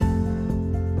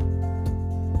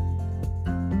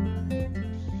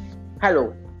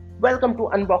Hello, welcome to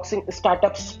Unboxing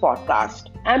Startups podcast.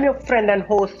 I'm your friend and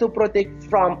host Supratik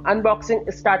from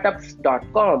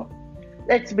unboxingstartups.com.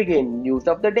 Let's begin. News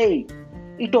of the day.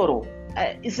 eToro,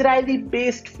 an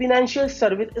Israeli-based financial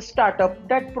service startup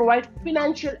that provides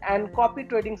financial and copy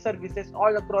trading services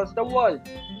all across the world.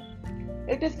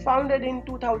 It is founded in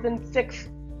 2006,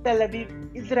 Tel Aviv,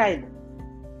 Israel.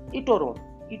 eToro.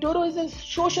 eToro is a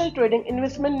social trading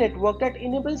investment network that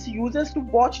enables users to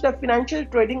watch the financial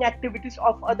trading activities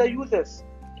of other users,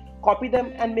 copy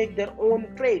them, and make their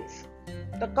own trades.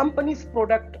 The company's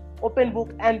product,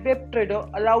 OpenBook and WebTrader,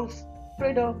 allows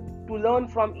traders to learn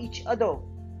from each other,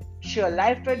 share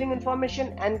live trading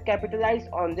information, and capitalize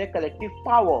on their collective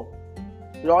power.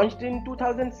 Launched in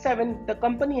 2007, the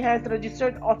company has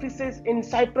registered offices in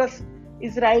Cyprus,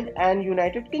 Israel, and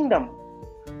United Kingdom.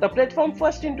 The platform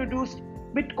first introduced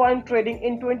Bitcoin trading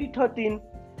in 2013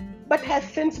 but has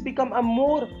since become a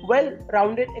more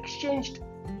well-rounded exchange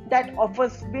that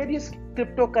offers various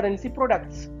cryptocurrency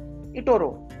products.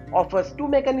 eToro offers two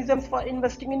mechanisms for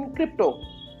investing in crypto.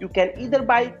 You can either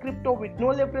buy crypto with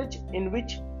no leverage, in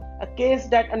which a case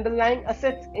that underlying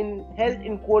assets held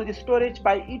in cold storage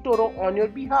by eToro on your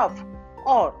behalf,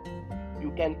 or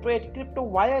you can trade crypto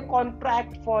via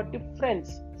contract for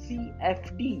difference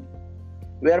 (CFD),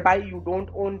 whereby you don't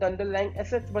own the underlying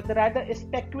assets but rather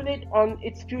speculate on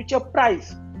its future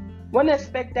price. One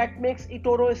aspect that makes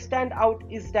eToro stand out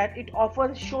is that it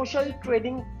offers social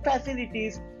trading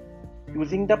facilities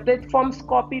using the platform's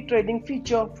copy trading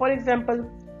feature. For example,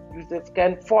 users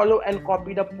can follow and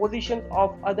copy the positions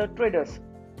of other traders.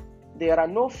 There are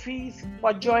no fees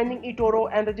for joining eToro,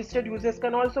 and registered users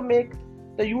can also make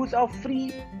the use of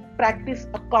free practice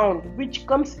account, which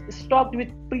comes stocked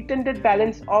with pretended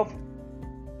balance of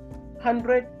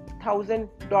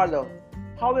 $100,000.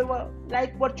 However,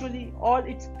 like virtually all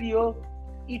its peers,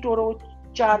 eToro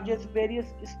charges various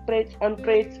spreads on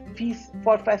trades fees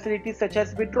for facilities such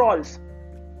as withdrawals.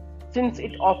 Since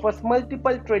it offers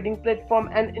multiple trading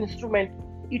platforms and instruments,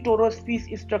 eToro's fees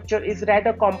structure is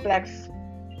rather complex.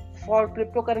 For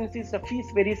cryptocurrencies, the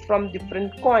fees varies from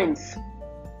different coins.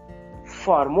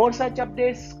 For more such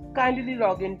updates, kindly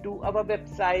log into our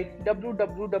website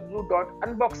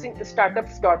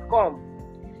www.unboxingstartups.com.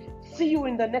 See you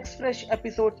in the next fresh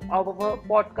episode of our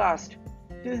podcast.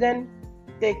 Till then,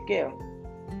 take care.